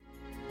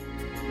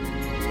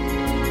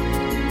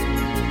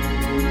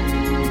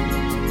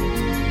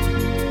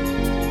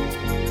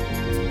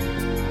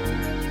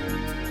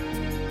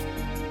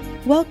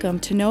Welcome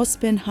to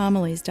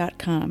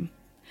NoSpinHomilies.com.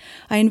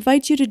 I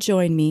invite you to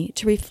join me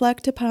to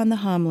reflect upon the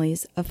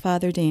homilies of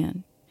Father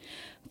Dan.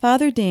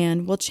 Father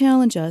Dan will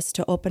challenge us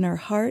to open our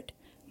heart,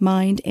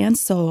 mind, and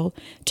soul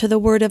to the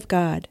Word of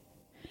God.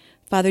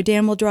 Father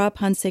Dan will draw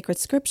upon sacred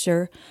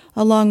scripture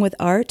along with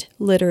art,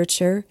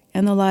 literature,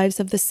 and the lives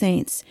of the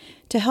saints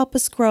to help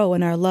us grow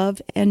in our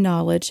love and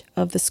knowledge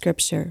of the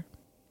scripture.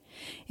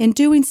 In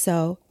doing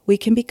so, we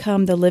can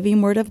become the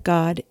living Word of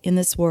God in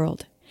this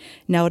world.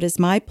 Now it is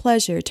my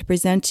pleasure to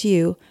present to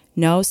you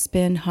No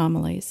Spin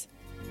Homilies.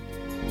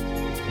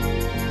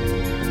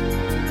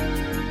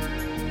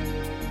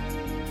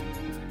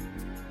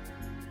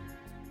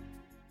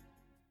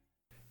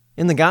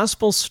 In the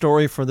gospel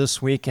story for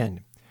this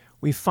weekend,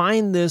 we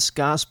find this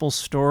gospel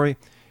story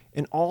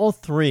in all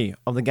three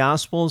of the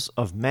gospels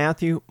of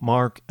Matthew,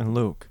 Mark, and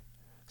Luke.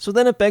 So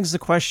then it begs the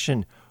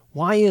question,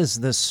 why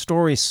is this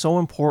story so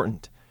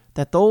important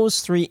that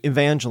those three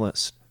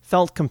evangelists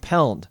felt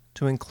compelled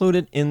to include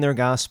it in their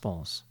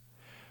gospels?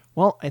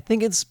 Well, I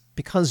think it's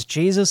because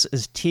Jesus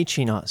is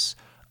teaching us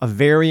a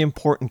very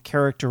important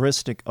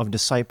characteristic of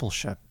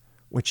discipleship,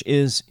 which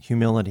is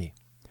humility.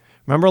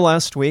 Remember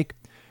last week,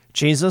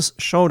 Jesus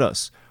showed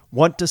us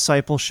what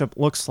discipleship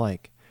looks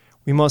like.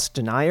 We must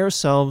deny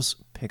ourselves,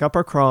 pick up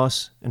our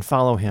cross, and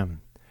follow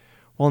him.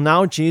 Well,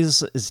 now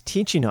Jesus is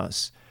teaching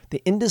us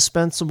the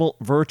indispensable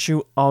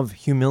virtue of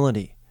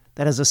humility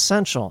that is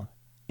essential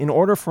in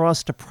order for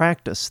us to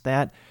practice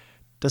that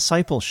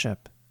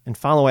discipleship and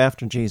follow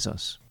after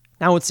Jesus.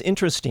 Now, it's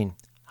interesting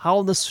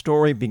how the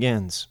story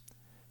begins.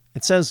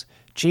 It says,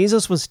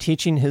 Jesus was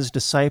teaching his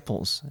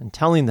disciples and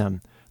telling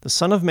them, the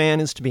Son of Man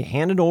is to be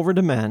handed over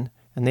to men,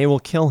 and they will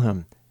kill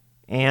him.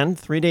 And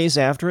 3 days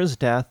after his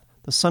death,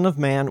 the Son of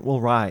Man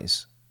will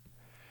rise.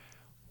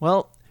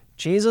 Well,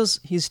 Jesus,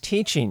 he's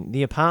teaching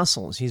the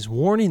apostles. He's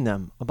warning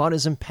them about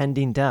his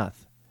impending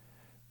death.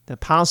 The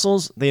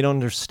apostles, they don't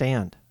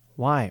understand.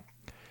 Why?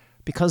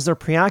 Because they're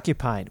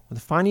preoccupied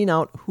with finding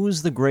out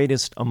who's the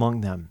greatest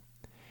among them.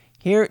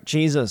 Here,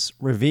 Jesus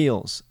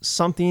reveals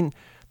something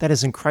that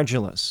is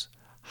incredulous,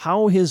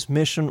 how his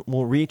mission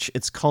will reach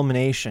its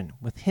culmination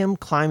with him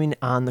climbing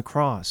on the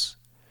cross.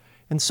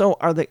 And so,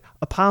 are the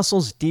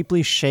apostles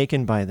deeply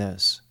shaken by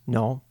this?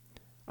 No.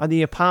 Are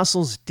the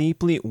apostles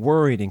deeply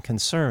worried and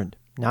concerned?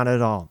 Not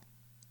at all.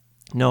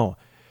 No,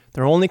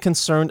 they're only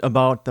concerned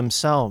about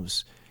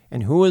themselves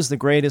and who is the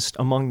greatest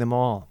among them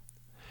all.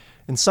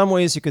 In some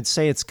ways, you could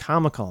say it's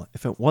comical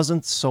if it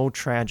wasn't so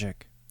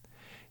tragic.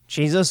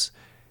 Jesus,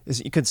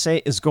 you could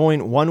say, is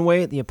going one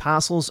way. The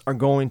apostles are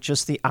going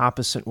just the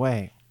opposite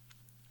way.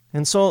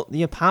 And so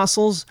the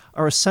apostles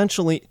are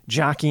essentially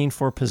jockeying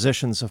for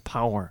positions of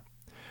power.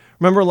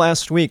 Remember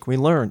last week we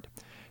learned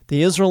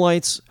the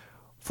Israelites,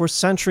 for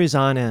centuries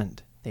on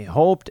end, they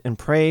hoped and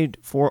prayed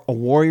for a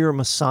warrior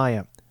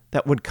Messiah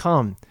that would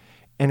come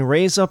and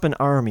raise up an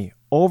army,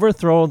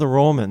 overthrow the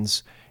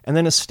Romans, and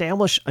then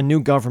establish a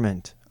new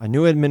government, a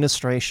new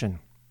administration.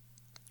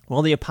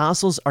 Well, the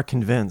apostles are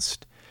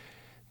convinced.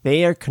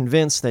 They are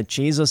convinced that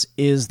Jesus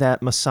is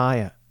that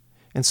Messiah.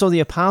 And so the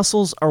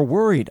apostles are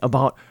worried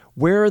about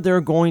where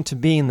they're going to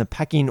be in the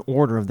pecking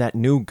order of that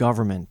new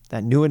government,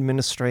 that new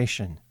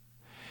administration.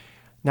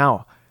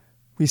 Now,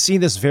 we see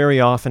this very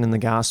often in the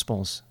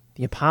Gospels.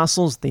 The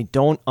apostles, they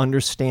don't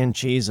understand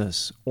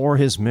Jesus or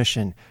his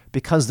mission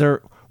because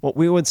they're what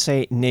we would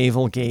say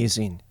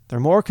navel-gazing. They're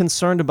more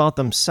concerned about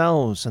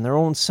themselves and their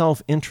own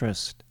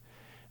self-interest.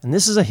 And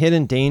this is a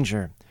hidden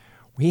danger.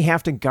 We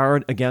have to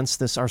guard against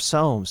this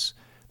ourselves.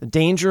 The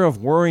danger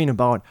of worrying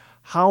about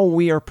how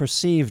we are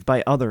perceived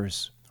by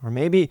others. Or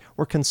maybe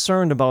we're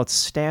concerned about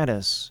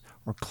status,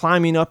 or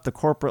climbing up the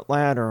corporate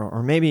ladder,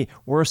 or maybe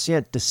worse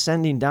yet,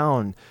 descending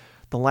down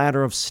the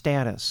ladder of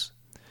status.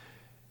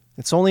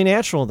 It's only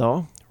natural,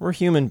 though. We're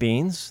human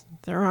beings.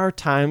 There are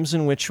times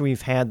in which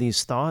we've had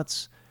these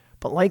thoughts.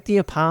 But like the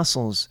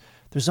apostles,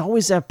 there's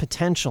always that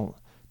potential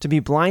to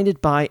be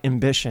blinded by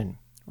ambition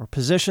or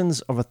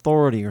positions of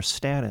authority or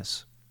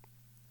status.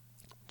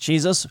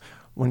 Jesus,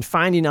 when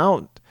finding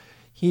out,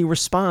 he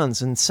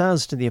responds and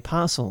says to the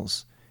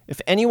apostles,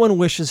 "If anyone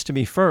wishes to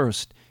be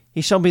first,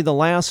 he shall be the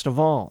last of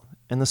all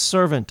and the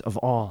servant of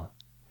all."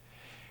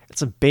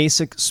 It's a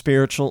basic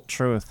spiritual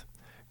truth.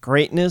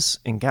 Greatness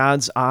in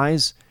God's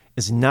eyes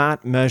is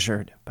not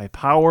measured by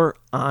power,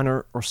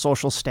 honor, or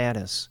social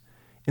status.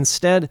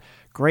 Instead,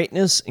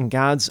 greatness in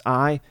God's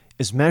eye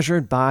is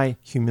measured by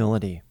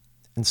humility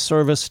and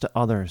service to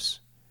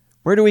others.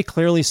 Where do we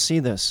clearly see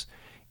this?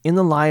 In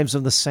the lives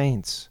of the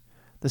saints.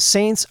 The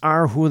saints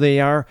are who they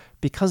are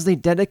because they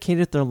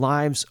dedicated their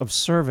lives of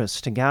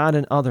service to God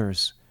and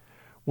others.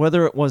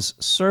 Whether it was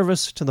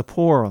service to the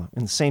poor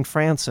in St.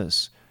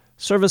 Francis,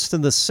 service to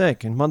the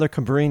sick in Mother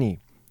Cabrini,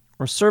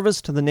 or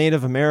service to the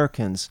Native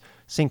Americans,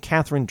 St.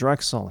 Catherine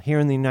Drexel, here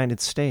in the United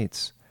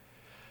States.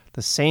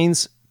 The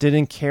saints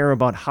didn't care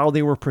about how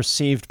they were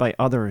perceived by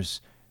others.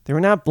 They were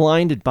not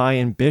blinded by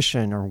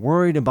ambition or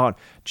worried about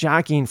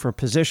jockeying for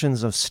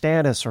positions of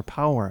status or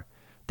power.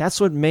 That's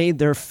what made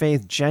their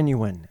faith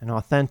genuine and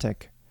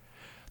authentic.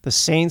 The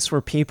saints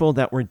were people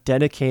that were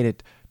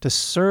dedicated to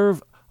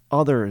serve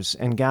others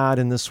and God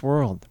in this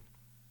world.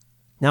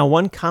 Now,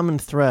 one common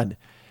thread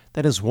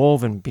that is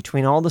woven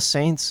between all the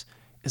saints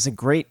is a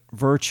great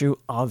virtue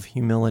of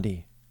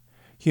humility.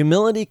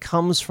 Humility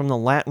comes from the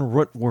Latin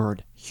root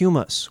word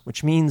humus,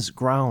 which means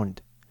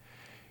ground.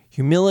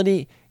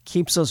 Humility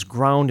keeps us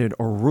grounded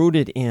or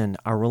rooted in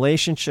our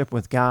relationship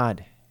with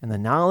God and the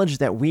knowledge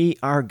that we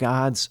are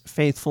God's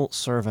faithful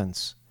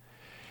servants.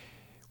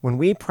 When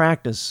we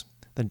practice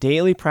the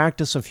daily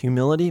practice of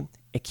humility,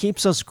 it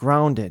keeps us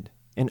grounded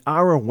in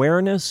our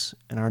awareness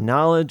and our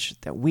knowledge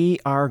that we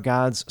are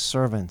God's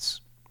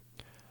servants.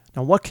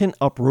 Now, what can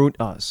uproot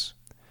us?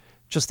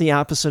 Just the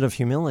opposite of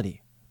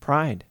humility,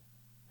 pride.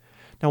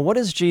 Now, what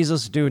does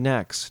Jesus do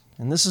next?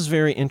 And this is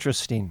very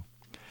interesting.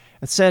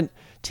 It said,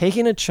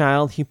 taking a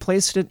child, he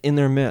placed it in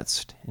their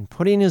midst, and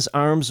putting his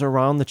arms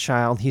around the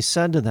child, he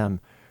said to them,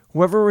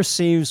 whoever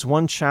receives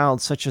one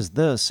child such as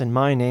this in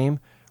my name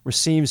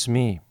receives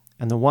me,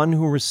 and the one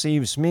who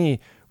receives me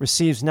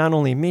receives not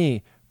only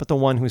me, but the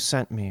one who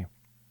sent me.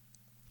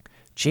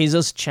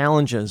 Jesus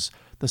challenges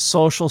the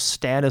social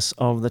status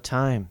of the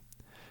time.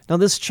 Now,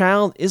 this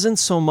child isn't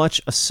so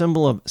much a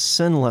symbol of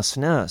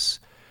sinlessness.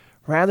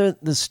 Rather,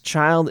 this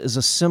child is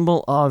a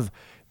symbol of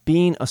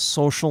being a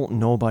social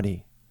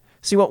nobody.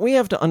 See, what we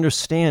have to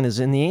understand is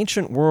in the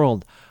ancient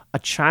world, a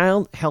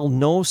child held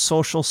no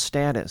social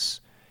status.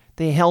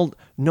 They held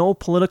no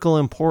political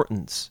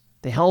importance.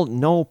 They held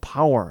no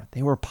power.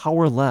 They were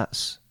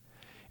powerless.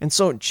 And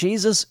so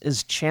Jesus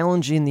is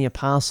challenging the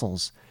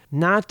apostles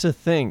not to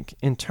think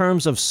in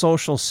terms of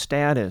social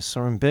status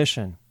or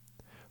ambition.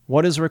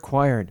 What is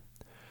required?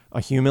 A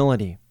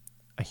humility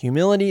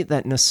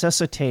that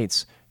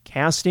necessitates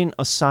casting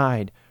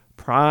aside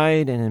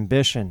pride and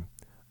ambition,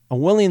 a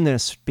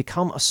willingness to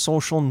become a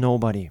social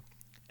nobody.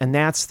 And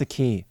that's the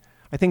key.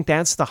 I think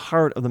that's the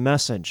heart of the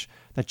message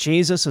that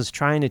Jesus is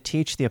trying to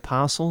teach the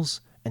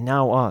apostles and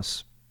now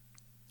us.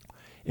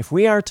 If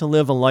we are to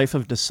live a life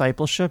of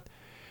discipleship,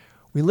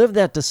 we live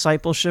that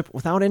discipleship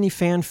without any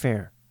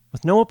fanfare,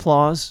 with no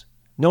applause,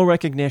 no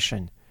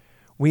recognition.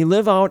 We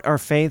live out our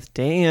faith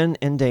day in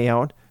and day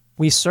out.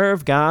 We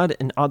serve God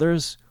and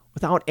others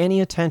without any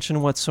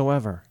attention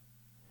whatsoever.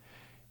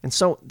 And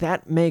so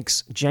that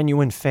makes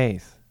genuine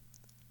faith,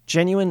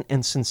 genuine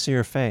and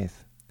sincere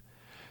faith.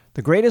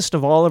 The greatest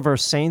of all of our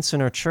saints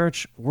in our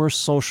church were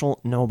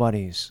social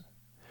nobodies.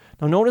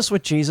 Now notice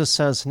what Jesus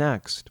says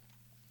next.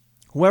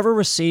 Whoever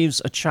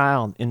receives a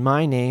child in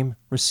my name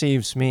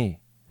receives me.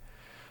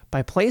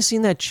 By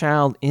placing that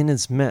child in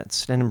his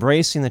midst and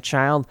embracing the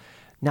child,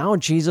 now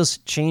Jesus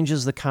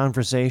changes the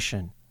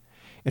conversation.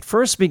 It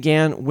first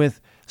began with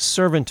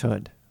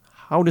servanthood,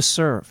 how to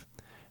serve.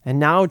 And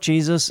now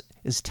Jesus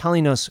is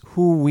telling us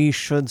who we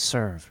should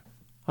serve.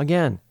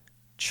 Again,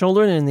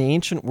 children in the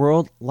ancient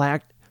world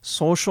lacked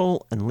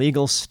social and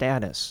legal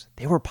status.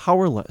 They were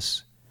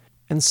powerless.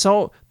 And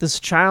so this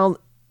child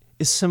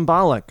is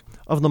symbolic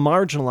of the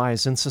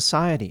marginalized in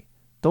society,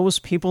 those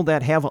people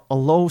that have a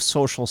low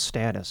social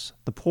status,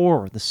 the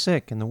poor, the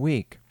sick, and the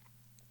weak.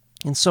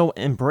 And so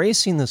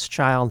embracing this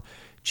child,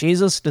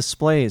 Jesus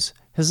displays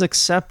his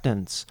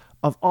acceptance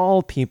of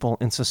all people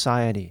in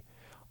society.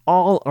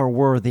 All are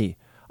worthy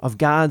of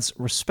God's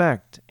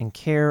respect and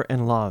care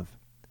and love.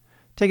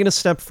 Take it a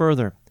step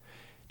further.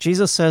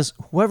 Jesus says,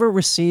 whoever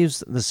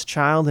receives this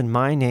child in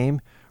my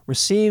name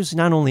receives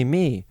not only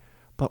me,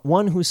 but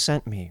one who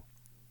sent me.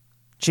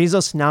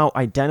 Jesus now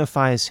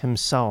identifies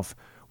himself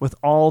with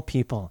all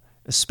people,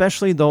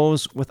 especially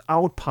those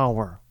without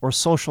power or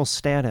social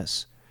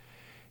status.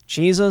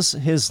 Jesus,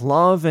 his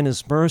love and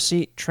his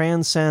mercy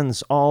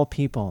transcends all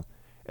people,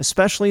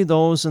 especially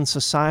those in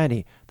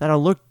society that are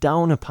looked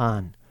down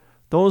upon,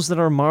 those that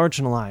are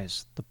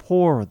marginalized, the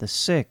poor, the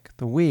sick,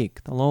 the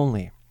weak, the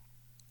lonely.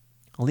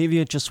 I'll leave you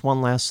with just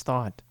one last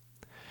thought.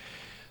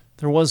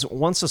 There was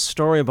once a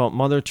story about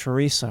Mother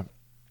Teresa,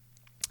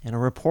 and a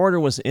reporter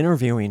was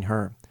interviewing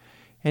her.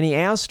 And he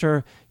asked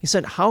her, he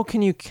said, how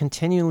can you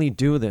continually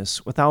do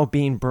this without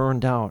being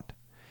burned out?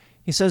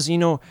 He says,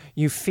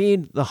 you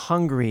feed the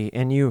hungry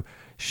and you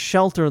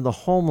shelter the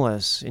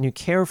homeless and you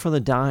care for the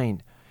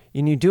dying.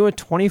 And you do it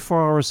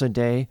 24 hours a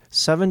day,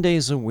 7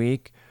 days a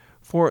week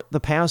for the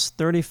past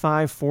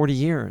 35, 40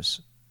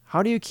 years.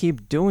 How do you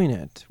keep doing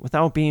it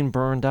without being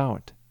burned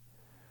out?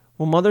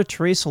 Well, Mother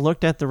Teresa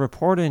looked at the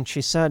reporter and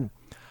she said,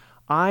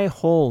 I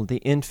hold the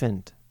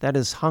infant that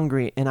is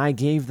hungry and I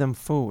gave them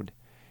food.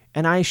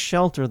 And I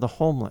shelter the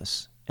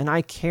homeless, and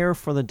I care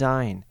for the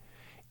dying.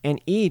 And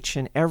each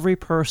and every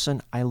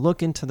person, I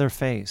look into their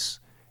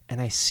face,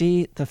 and I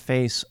see the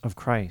face of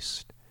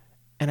Christ.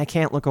 And I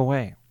can't look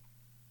away.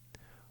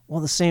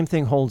 Well, the same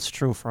thing holds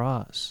true for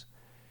us.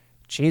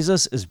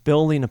 Jesus is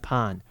building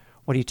upon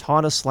what he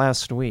taught us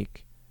last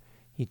week.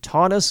 He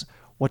taught us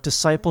what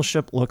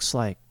discipleship looks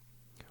like.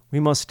 We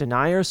must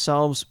deny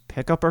ourselves,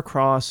 pick up our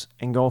cross,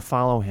 and go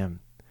follow him.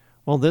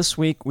 Well, this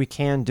week we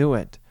can do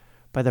it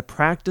by the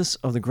practice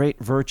of the great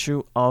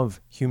virtue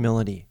of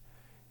humility.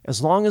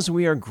 As long as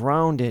we are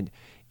grounded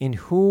in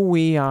who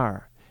we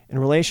are in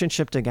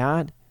relationship to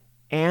God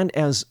And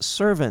as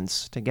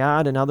servants to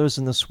God and others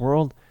in this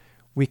world,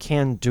 we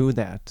can do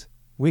that.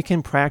 We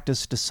can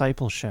practice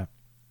discipleship.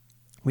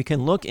 We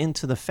can look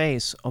into the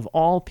face of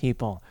all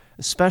people,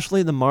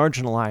 especially the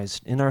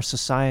marginalized in our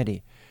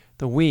society,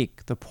 the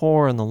weak, the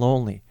poor, and the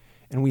lonely,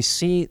 and we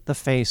see the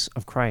face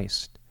of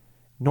Christ.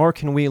 Nor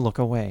can we look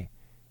away.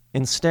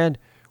 Instead,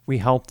 we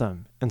help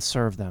them and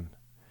serve them.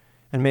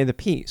 And may the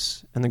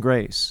peace and the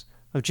grace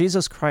of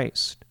Jesus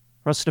Christ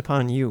rest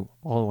upon you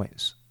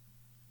always.